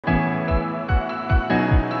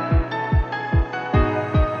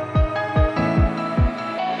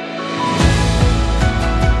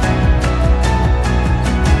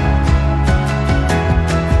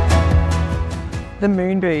The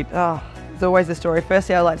moon boot, oh, it's always a story.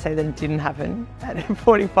 Firstly, I'd like to say that it didn't happen at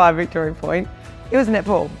F45 Victoria Point. It was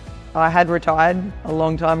netball. I had retired a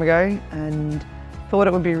long time ago and thought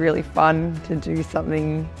it would be really fun to do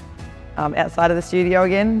something outside of the studio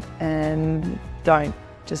again, and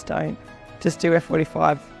just do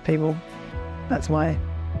F45, people. That's my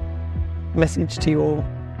message to you all.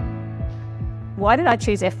 Why did I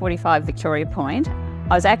choose F45 Victoria Point?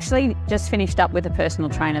 I was actually just finished up with a personal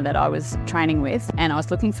trainer that I was training with, and I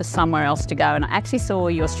was looking for somewhere else to go, and I actually saw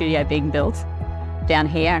your studio being built down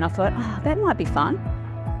here, and I thought, oh, that might be fun.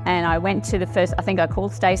 And I went to the first, I think I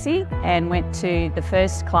called Stacey and went to the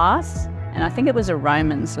first class, and I think it was a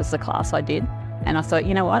Romans was the class I did. And I thought,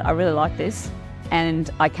 you know what, I really like this. And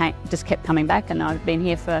I just kept coming back, and I've been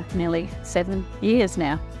here for nearly 7 years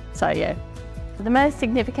now. So yeah. The most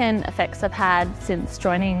significant effects I've had since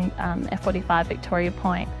joining F45 Victoria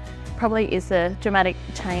Point probably is a dramatic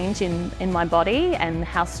change in my body and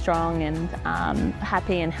how strong and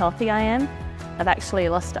happy and healthy I am. I've actually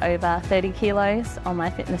lost over 30 kilos on my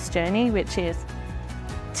fitness journey, which is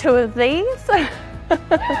 2 of these.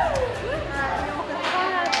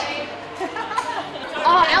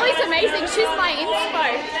 Oh, Ellie's amazing. She's my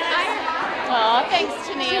inspo. Oh, thanks,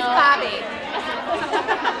 Janelle. She's Barbie.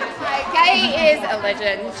 Gaye is a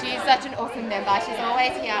legend. She's such an awesome member. She's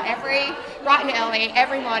always here bright and early,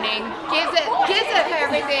 every morning. Gives it her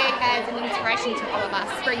everything as an inspiration to all of us.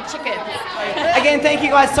 Spring chickens. Again, thank you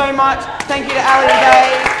guys so much. Thank you to Ali and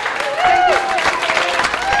Gaye.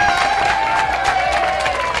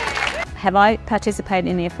 Have I participated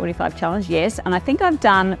in the F45 challenge? Yes, and I think I've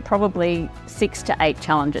done probably 6 to 8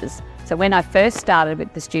 challenges. So when I first started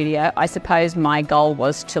with the studio, I suppose my goal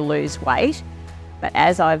was to lose weight. But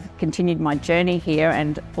as I've continued my journey here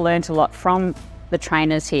and learnt a lot from the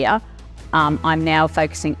trainers here, I'm now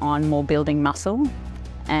focusing on more building muscle.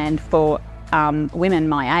 And for women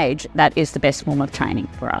my age, that is the best form of training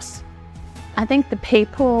for us. I think the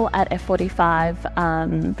people at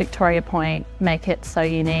F45 Victoria Point make it so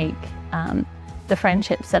unique. The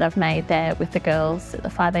friendships that I've made there with the girls at the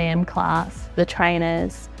 5 AM class, the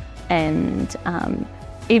trainers, and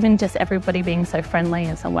even just everybody being so friendly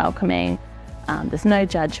and so welcoming. There's no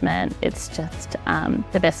judgment, it's just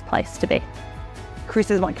the best place to be. Chris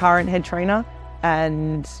is my current head trainer,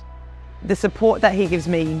 and the support that he gives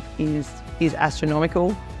me is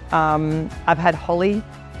astronomical. I've had Holly,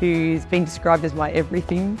 who's been described as my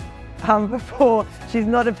everything before. She's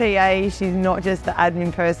not a PA, she's not just the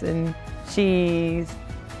admin person, she's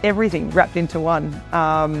everything wrapped into one.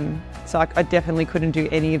 So I definitely couldn't do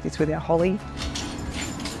any of this without Holly.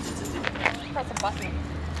 That's a blessing.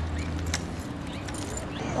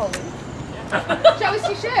 Show us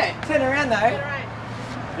your shirt. Turn around though.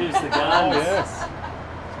 Here's the guns. Oh, yes.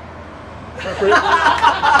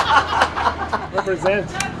 Represent.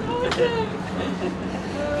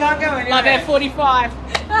 Can't go anywhere. Love F45.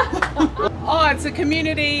 Oh, it's a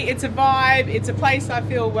community, it's a vibe, it's a place I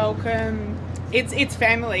feel welcome. It's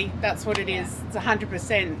family, that's what it is. It's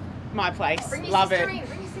 100% my place. Love it. Bring your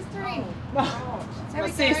sister in. Oh, There we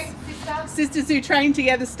sis. go, sister. Sisters who train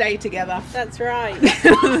together stay together. That's right.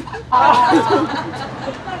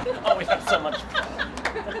 Oh, we have so much fun.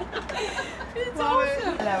 It's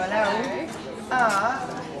awesome. Hello.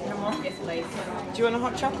 Do you want a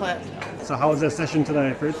hot chocolate? So how was our session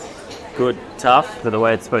today, Fritz? Good, tough, but the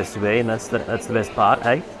way it's supposed to be, and that's the best part,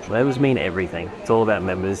 hey? Members mean everything. It's all about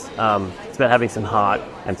members. It's about having some heart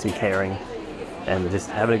and some caring and just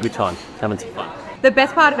having a good time, having some fun. The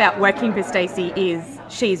best part about working for Stacey is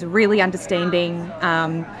she's really understanding.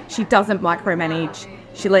 She doesn't micromanage.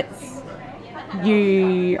 She lets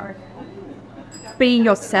you be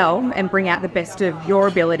yourself and bring out the best of your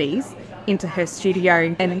abilities into her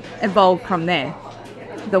studio and evolve from there.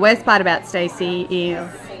 The worst part about Stacey is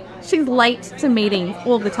she's late to meetings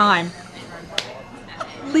all the time.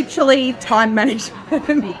 Literally, time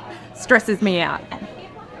management stresses me out.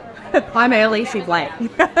 I'm early, she's late.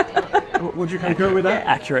 Would you concur with that?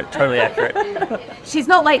 Yeah, accurate, totally accurate. She's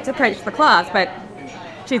not late to preach the class, but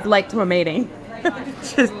she's late to a meeting.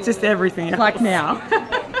 just everything else. Like now.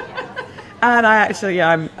 And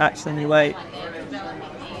I'm actually late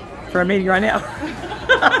for a meeting right now.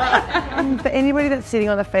 For anybody that's sitting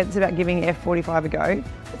on the fence about giving F45 a go,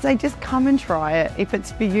 I'd say just come and try it. If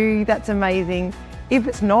it's for you, that's amazing. If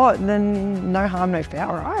it's not, then no harm, no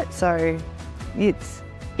foul, right? So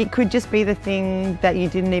it could just be the thing that you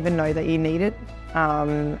didn't even know that you needed.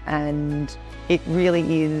 And it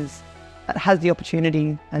really it has the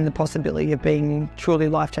opportunity and the possibility of being truly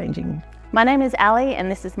life-changing. My name is Ali and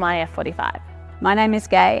this is my F45. My name is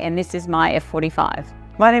Gaye and this is my F45.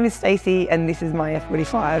 My name is Stacey and this is my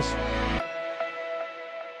F45.